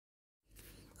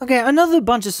Okay, another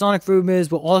bunch of Sonic rumors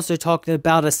we're also talking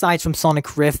about, aside from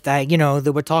Sonic Rift, that,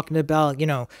 that we're talking about,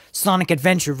 Sonic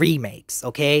Adventure remakes,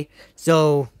 okay?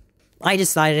 So, I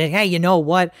decided, hey, you know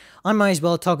what? I might as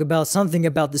well talk about something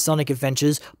about the Sonic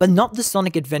Adventures, but not the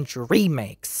Sonic Adventure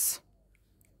remakes.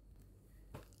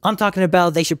 I'm talking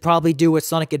about they should probably do a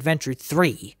Sonic Adventure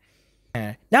 3.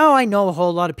 Now I know a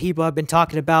whole lot of people have been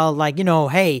talking about, like,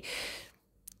 hey,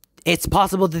 it's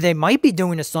possible that they might be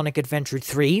doing a Sonic Adventure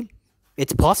 3.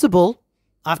 It's possible.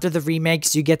 After the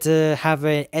remakes, you get to have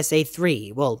a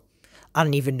SA3. Well, I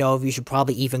don't even know if you should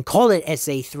probably even call it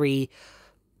SA3.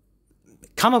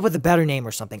 Come up with a better name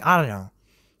or something. I don't know.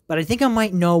 But I think I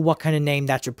might know what kind of name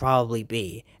that should probably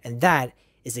be. And that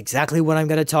is exactly what I'm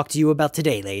going to talk to you about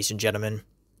today, ladies and gentlemen.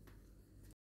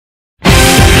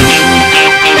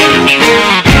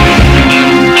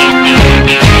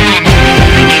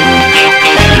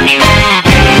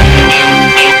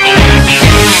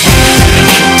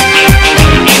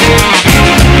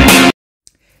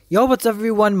 Yo, what's up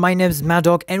everyone, my name is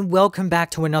Maddog, and welcome back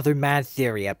to another Mad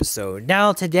Theory episode.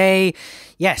 Now today,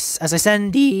 yes, as I said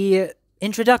in the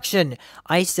introduction,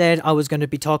 I said I was going to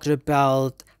be talking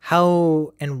about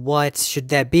how and what should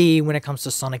there be when it comes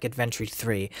to Sonic Adventure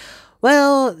 3.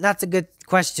 Well, that's a good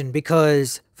question,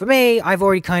 because for me, I've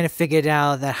already kind of figured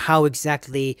out that how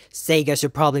exactly SEGA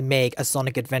should probably make a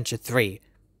Sonic Adventure 3.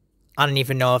 I don't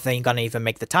even know if they're gonna even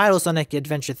make the title Sonic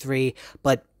Adventure 3,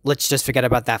 but let's just forget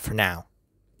about that for now.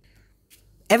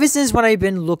 Ever since when I've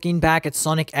been looking back at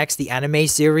Sonic X, the anime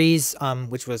series,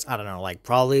 which was, I don't know, like,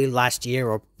 probably last year,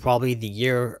 or probably the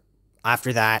year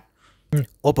after that,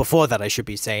 or before that, I should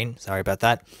be saying, sorry about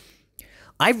that,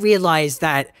 I realized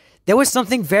that there was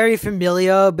something very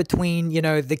familiar between,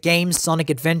 the game Sonic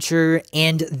Adventure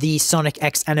and the Sonic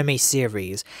X anime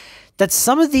series. That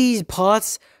some of these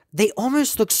parts, they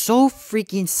almost look so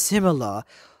freaking similar.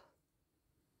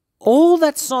 All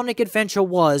that Sonic Adventure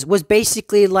was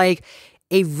basically like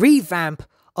a revamp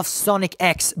of Sonic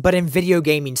X, but in video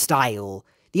gaming style.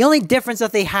 The only difference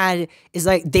that they had is,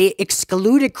 like, they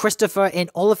excluded Christopher and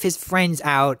all of his friends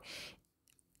out,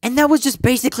 and that was just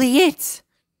basically it.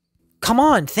 Come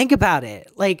on, think about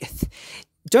it. Like,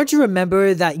 don't you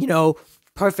remember that,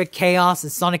 Perfect Chaos in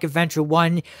Sonic Adventure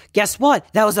 1? Guess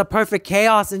what? That was a Perfect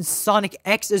Chaos in Sonic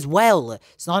X as well.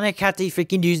 Sonic had to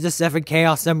freaking use the 7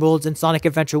 Chaos Emeralds in Sonic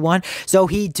Adventure 1, so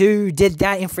he too did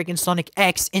that in freaking Sonic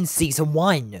X in Season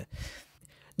 1.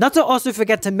 Not to also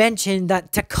forget to mention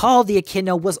that Takal the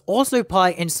Echidna was also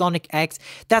part in Sonic X.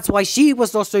 That's why she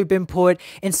was also been put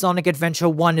in Sonic Adventure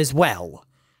 1 as well.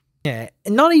 Yeah,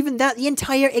 and not even that, the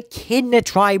entire Echidna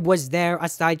tribe was there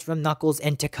aside from Knuckles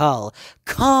and Takal.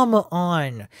 Come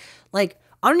on. Like,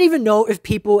 I don't even know if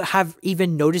people have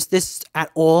even noticed this at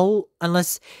all,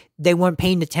 unless they weren't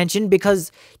paying attention,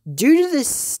 because due to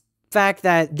this fact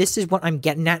that this is what I'm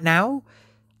getting at now,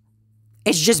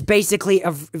 it's just basically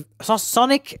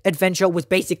Sonic Adventure was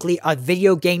basically a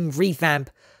video game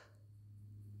revamp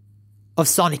of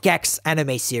Sonic X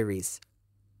anime series.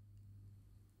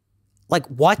 Like,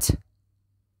 what?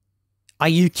 Are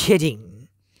you kidding?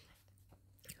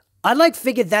 I,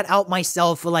 figured that out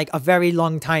myself for, a very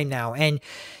long time now, and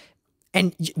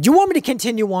you want me to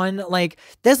continue on? Like,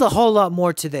 there's a whole lot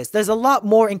more to this. There's a lot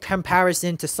more in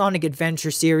comparison to Sonic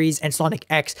Adventure series and Sonic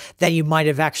X that you might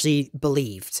have actually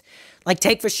believed. Like,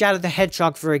 take for Shadow the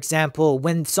Hedgehog, for example,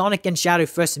 when Sonic and Shadow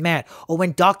first met, or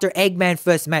when Dr. Eggman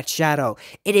first met Shadow.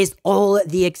 It is all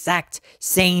the exact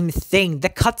same thing. The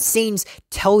cutscenes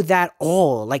tell that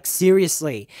all, like,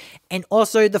 seriously. And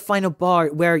also the final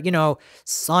part where,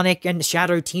 Sonic and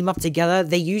Shadow team up together,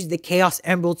 they use the Chaos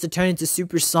Emeralds to turn into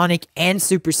Super Sonic and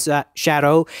Super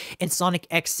Shadow in Sonic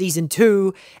X Season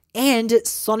 2 and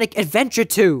Sonic Adventure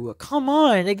 2. Come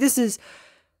on, like, this is...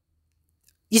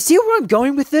 You see where I'm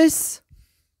going with this?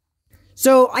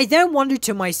 So I then wondered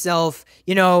to myself,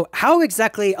 how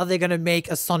exactly are they going to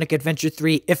make a Sonic Adventure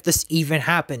 3 if this even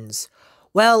happens?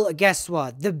 Well, guess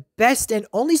what? The best and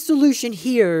only solution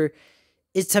here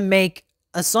is to make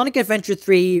a Sonic Adventure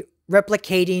 3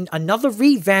 replicating another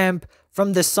revamp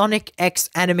from the Sonic X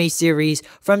anime series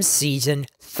from Season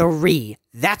 3.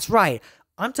 That's right.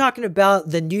 I'm talking about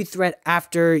the new threat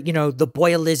after, the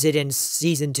Boy Lizard in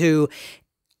Season 2.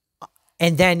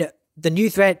 And then the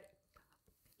new threat,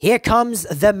 here comes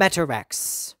the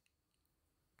Metarex.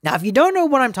 Now, if you don't know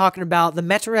what I'm talking about, the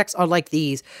Metarex are like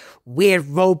these weird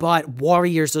robot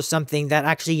warriors or something that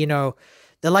actually, they're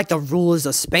like the rulers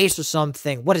of space or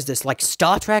something. What is this, like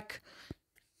Star Trek?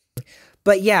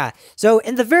 But yeah, so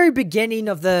in the very beginning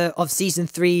of Season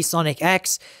 3 Sonic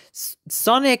X,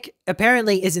 Sonic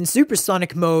apparently is in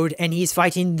supersonic mode and he's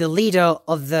fighting the leader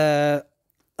of the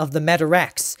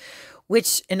Metarex.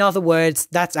 which, in other words,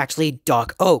 that's actually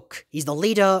Dark Oak. He's the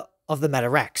leader of the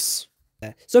Metarex.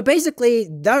 So basically,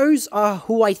 those are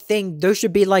who I think those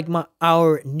should be like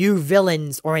our new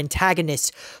villains or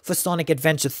antagonists for Sonic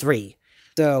Adventure 3.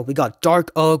 So we got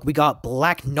Dark Oak, we got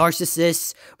Black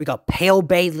Narcissus, we got Pale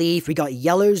Bayleaf, we got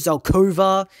Yellow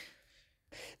Zelkova.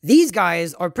 These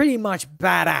guys are pretty much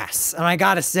badass, and I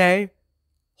gotta say,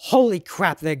 holy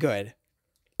crap, they're good.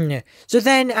 So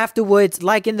then afterwards,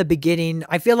 like in the beginning,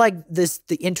 I feel like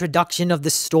the introduction of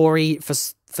the story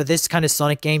for this kind of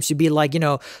Sonic game should be like, you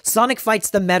know, Sonic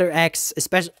fights the Metarex,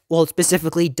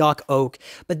 specifically Dark Oak,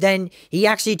 but then he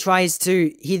actually tries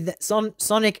to,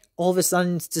 Sonic all of a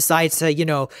sudden decides to, you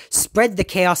know, spread the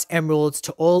Chaos Emeralds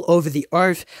to all over the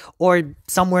Earth, or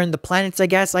somewhere in the planets, I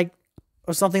guess, like,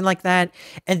 or something like that,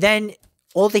 and then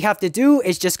all they have to do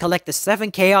is just collect the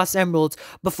 7 Chaos Emeralds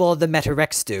before the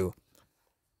Metarex do.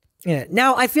 Yeah.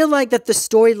 Now, I feel like that the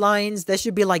storylines, there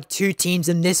should be like 2 teams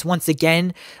in this once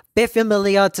again. Bit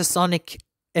familiar to Sonic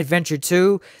Adventure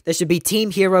 2. There should be Team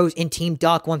Heroes and Team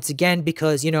Dark once again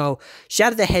because, you know,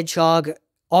 Shadow the Hedgehog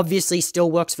obviously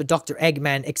still works for Dr.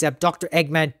 Eggman, except Dr.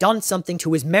 Eggman done something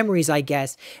to his memories, I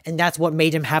guess, and that's what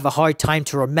made him have a hard time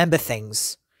to remember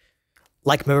things.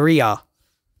 Like Maria.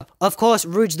 Of course,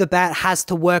 Rouge the Bat has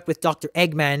to work with Dr.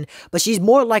 Eggman, but she's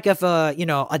more like a, you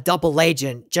know, a double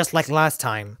agent, just like last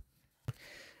time.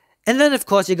 And then, of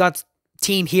course, you got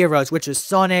Team Heroes, which is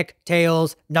Sonic,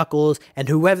 Tails, Knuckles, and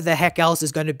whoever the heck else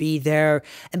is going to be there.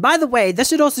 And by the way, there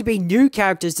should also be new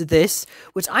characters to this,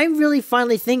 which I'm really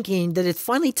finally thinking that it's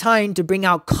finally time to bring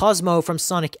out Cosmo from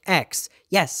Sonic X.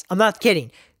 Yes, I'm not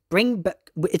kidding.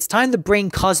 It's time to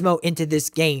bring Cosmo into this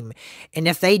game. And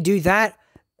if they do that,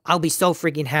 I'll be so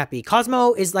freaking happy.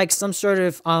 Cosmo is like some sort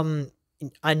of,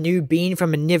 a new being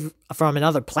from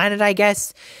another planet, I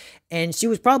guess. And she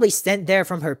was probably sent there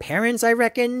from her parents, I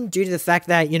reckon, due to the fact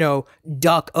that, you know,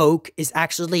 Dark Oak is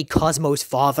actually Cosmo's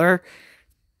father.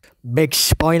 Big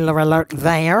spoiler alert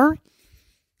there.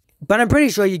 But I'm pretty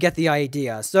sure you get the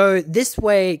idea. So this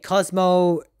way,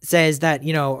 Cosmo says that,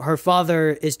 you know, her father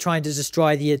is trying to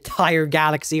destroy the entire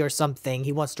galaxy or something.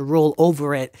 He wants to rule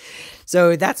over it.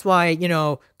 So that's why, you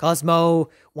know, Cosmo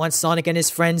wants Sonic and his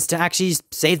friends to actually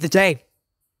save the day.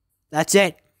 That's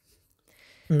it.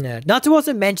 Not to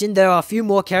also mention, there are a few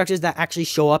more characters that actually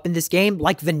show up in this game,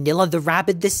 like Vanilla the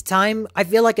Rabbit this time. I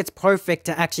feel like it's perfect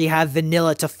to actually have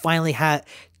Vanilla to finally have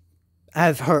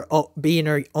her be in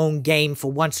her own game for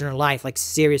once in her life. Like,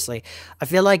 seriously. I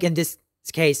feel like in this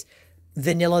case,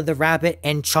 Vanilla the Rabbit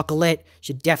and Chocolate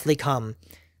should definitely come.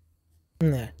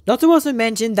 Not to also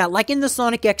mention that, like in the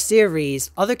Sonic X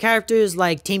series, other characters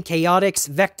like Team Chaotix,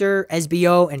 Vector,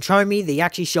 SBO, and Charmy, they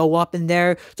actually show up in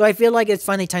there. So I feel like it's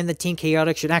finally time that Team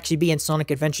Chaotix should actually be in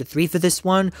Sonic Adventure 3 for this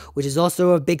one, which is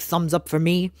also a big thumbs up for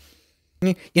me.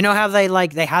 You know how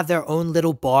they have their own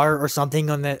little bar or something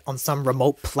on some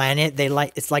remote planet?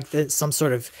 It's like some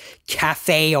sort of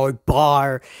cafe or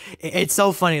bar. It's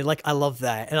so funny. Like, I love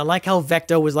that. And I like how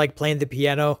Vector was like playing the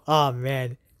piano. Oh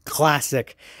man.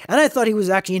 Classic. And I thought he was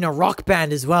actually in a rock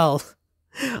band as well.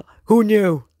 Who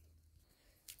knew?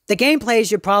 The gameplay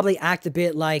should probably act a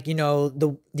bit like, you know,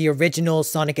 the original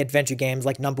Sonic Adventure games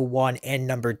like number 1 and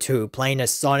number 2, playing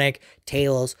as Sonic,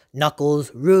 Tails,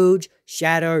 Knuckles, Rouge,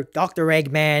 Shadow, Dr.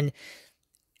 Eggman,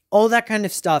 all that kind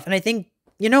of stuff. And I think,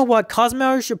 you know what,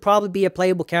 Cosmo should probably be a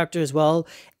playable character as well,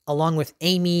 along with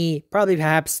Amy, probably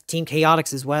perhaps Team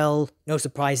Chaotix as well. No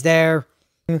surprise there.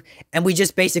 And we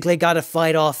just basically gotta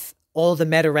fight off all the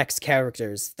Metarex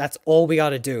characters. That's all we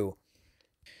gotta do.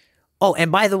 Oh,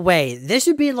 and by the way, this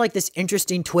should be like this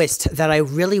interesting twist that I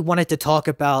really wanted to talk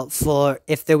about for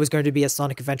if there was going to be a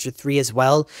Sonic Adventure 3 as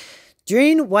well.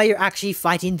 While you're actually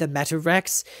fighting the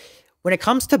Metarex, when it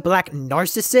comes to Black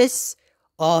Narcissus,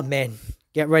 oh man,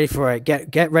 get ready for it.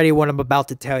 Get ready what I'm about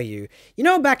to tell you. You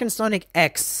know back in Sonic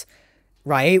X,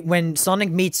 right, when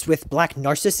Sonic meets with Black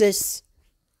Narcissus,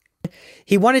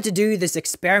 he wanted to do this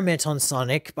experiment on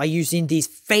Sonic by using these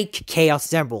fake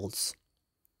Chaos Emeralds.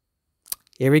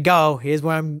 Here we go. Here's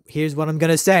what I'm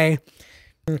gonna say.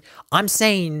 I'm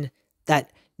saying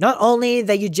that not only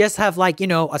that you just have, like, you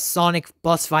know, a Sonic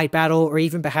boss fight battle, or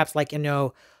even perhaps like, you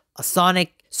know, a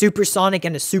Super Sonic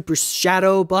and a Super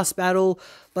Shadow boss battle,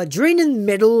 but during the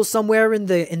middle somewhere in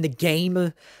the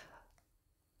game,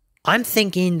 I'm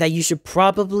thinking that you should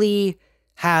probably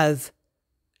have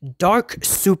Dark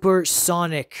Super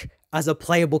Sonic as a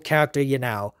playable character, you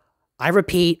know. I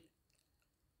repeat,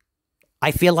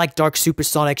 I feel like Dark Super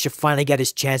Sonic should finally get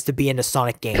his chance to be in a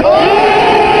Sonic game.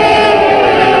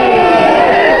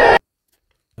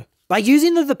 By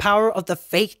using the power of the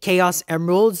fake Chaos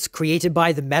Emeralds created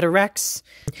by the Metarex,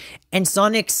 and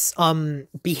Sonic's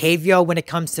behavior when it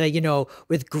comes to, you know,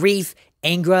 with grief,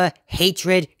 anger,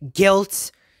 hatred,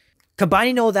 guilt,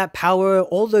 combining all that power,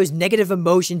 all those negative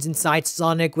emotions inside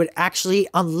Sonic would actually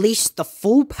unleash the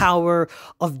full power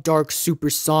of Dark Super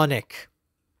Sonic.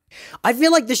 I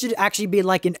feel like this should actually be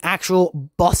like an actual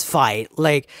boss fight.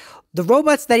 Like, the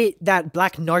robots that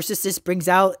Black Narcissus brings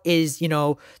out is, you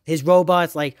know, his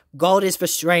robots, like, gold is for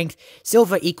strength,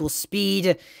 silver equals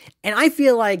speed, and I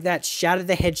feel like that Shadow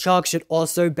the Hedgehog should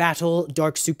also battle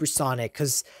Dark Super Sonic,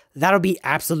 because that'll be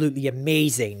absolutely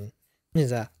amazing.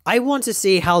 I want to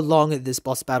see how long this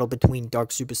boss battle between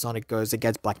Dark Super Sonic goes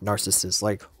against Black Narcissus.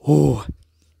 Like, oh,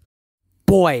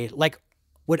 boy, like,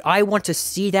 would I want to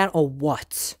see that or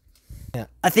what? Yeah.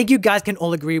 I think you guys can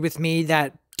all agree with me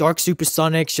that Dark Super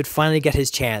Sonic should finally get his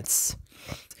chance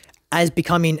as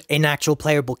becoming an actual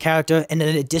playable character and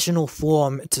an additional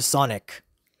form to Sonic.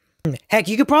 Heck,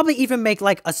 you could probably even make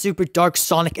like a Super Dark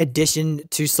Sonic edition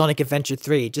to Sonic Adventure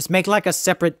 3. Just make like a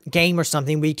separate game or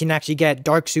something where you can actually get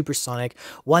Dark Super Sonic,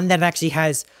 one that actually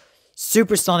has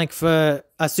Super Sonic for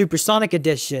a Super Sonic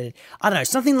edition. I don't know,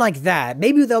 something like that.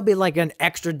 Maybe there'll be like an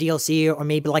extra DLC or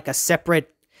maybe like a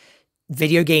separate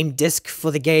video game disc for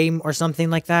the game or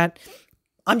something like that.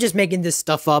 I'm just making this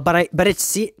stuff up, but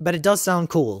it does sound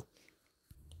cool.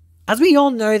 As we all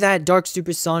know that Dark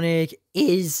Super Sonic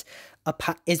is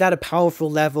at a powerful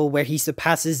level where he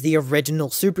surpasses the original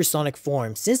Supersonic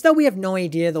form. Since though we have no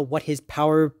idea what his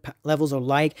power levels are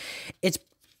like, it's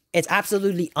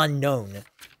absolutely unknown.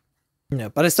 No,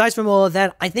 but aside from all of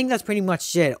that, I think that's pretty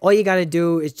much it. All you gotta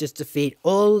do is just defeat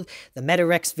all the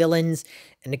Metarex villains,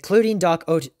 and including Doc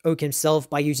Oak himself,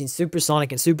 by using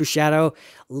Supersonic and Super Shadow.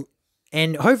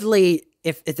 And hopefully,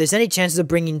 if there's any chances of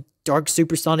bringing Dark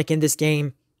Supersonic in this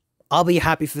game, I'll be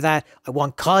happy for that. I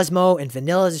want Cosmo and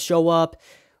Vanilla to show up.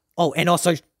 Oh, and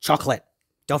also Chocolate.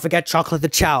 Don't forget Chocolate the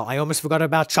Chow. I almost forgot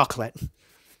about Chocolate.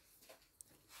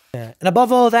 Yeah. And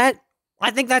above all that,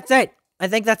 I think that's it. I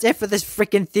think that's it for this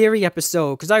freaking theory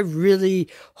episode, because I really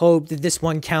hope that this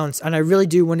one counts, and I really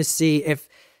do want to see if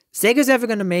Sega's ever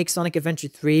going to make Sonic Adventure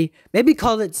 3. Maybe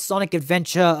call it Sonic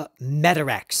Adventure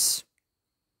Metarex.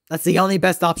 That's the only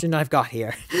best option I've got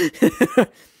here.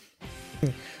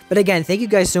 But again, thank you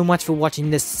guys so much for watching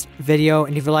this video,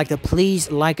 and if you liked it,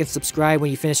 please like and subscribe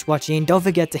when you finish watching. Don't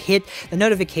forget to hit the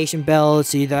notification bell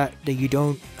so that you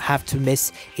don't have to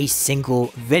miss a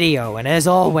single video. And as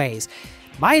always,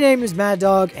 my name is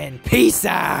Maddog, and peace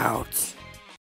out!